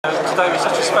today was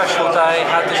such a special day.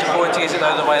 How disappointing is it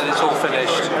though the way that it's all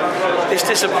finished? It's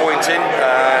disappointing.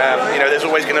 There's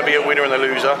always going to be a winner and a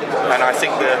loser, and I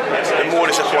think the more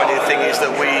disappointing thing is that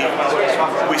we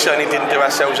certainly didn't do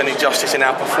ourselves any justice in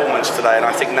our performance today, and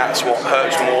I think that's what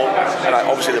hurts more. And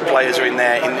obviously the players are in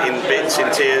there in bits, in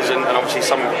tears, and obviously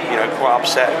some quite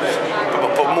upset,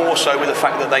 but more so with the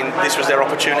fact that this was their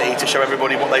opportunity to show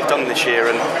everybody what they've done this year,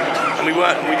 and we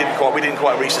didn't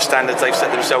quite reach the standards they've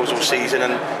set themselves all season,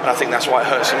 and I think that's why it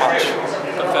hurts so much.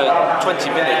 But for 20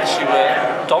 minutes you were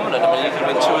dominant. I mean, you could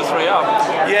win 2 or 3 up.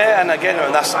 Yeah, and again,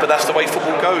 that's the way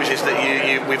football goes. Is that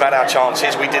we've had our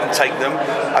chances, we didn't take them.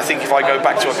 I think if I go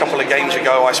back to a couple of games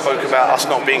ago, I spoke about us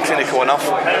not being clinical enough,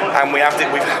 and we have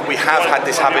had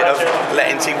this habit of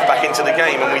letting teams back into the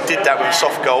game, and we did that with a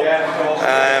soft goal.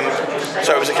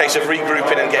 So it was a case of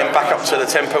regrouping and getting back up to the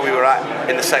tempo we were at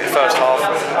in the first half.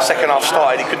 Second half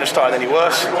started, he couldn't have started any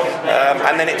worse,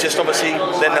 and then it just obviously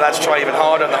then the lads try even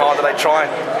harder, and the harder they try,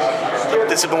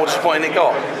 the more disappointing it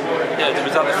got. Yeah, there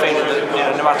was that feeling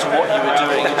that no matter what you were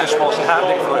doing, it just wasn't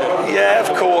happening for you. Yeah,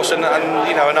 of course, and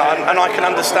I can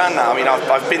understand that. I mean,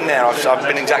 I've been there. I've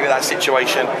been in exactly that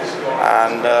situation,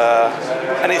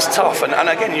 and it's tough. And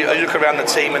again, you look around the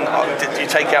team, and you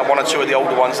take out 1 or 2 of the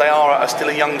older ones. They are still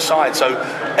a young side, so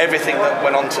everything that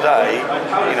went on today,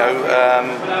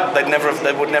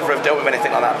 they would never have dealt with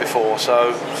anything like that before.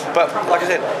 So, but like I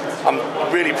said, I'm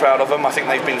really proud of them. I think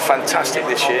they've been fantastic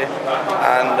this year,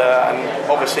 and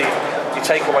obviously you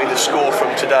take away the score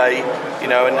from today,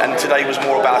 and today was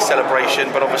more about a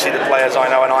celebration, but obviously the players I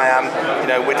know and I am,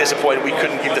 we're disappointed we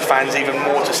couldn't give the fans even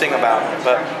more to sing about,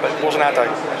 but it wasn't our day.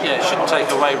 Yeah, it shouldn't take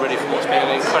away really from what's been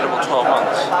an incredible 12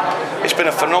 months. It's been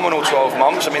a phenomenal 12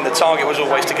 months. I mean, the target was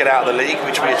always to get out of the league,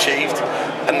 which we achieved,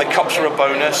 and the cups were a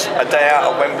bonus. A day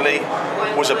out at Wembley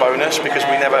was a bonus because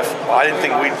I didn't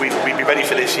think we'd be ready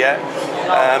for this yet,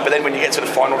 but then when you get to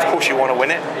the final, of course you want to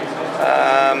win it.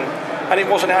 And it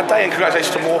wasn't our day, and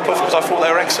congratulations to Morpeth, because I thought they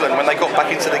were excellent. When they got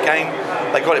back into the game,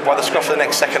 they got it by the scruff of the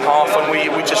next second half, and we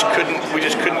just couldn't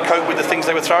cope with the things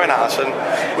they were throwing at us, and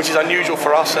which is unusual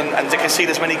for us, and to concede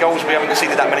as many goals. We haven't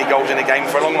conceded that many goals in a game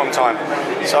for a long time.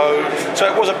 So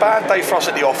it was a bad day for us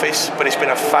at the office, but it's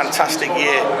been a fantastic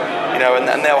year,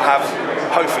 and they'll have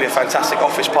hopefully a fantastic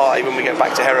office party when we get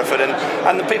back to Hereford,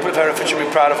 and the people of Hereford should be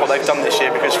proud of what they've done this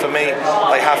year, because for me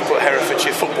they have put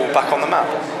Herefordshire football back on the map.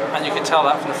 And you can tell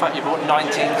that from the fact you brought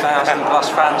 19,000 plus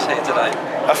fans here today.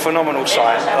 A phenomenal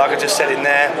sight, like I just said in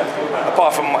there.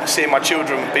 Apart from seeing my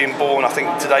children being born, I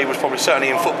think today was probably, certainly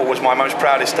in football, was my most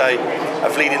proudest day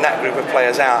of leading that group of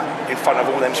players out in front of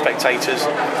all them spectators.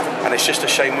 And it's just a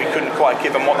shame we couldn't quite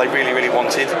give them what they really, really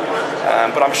wanted.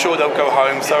 But I'm sure they'll go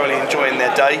home thoroughly enjoying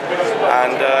their day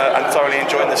and thoroughly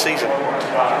enjoying the season.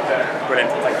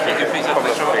 Brilliant. Thank you.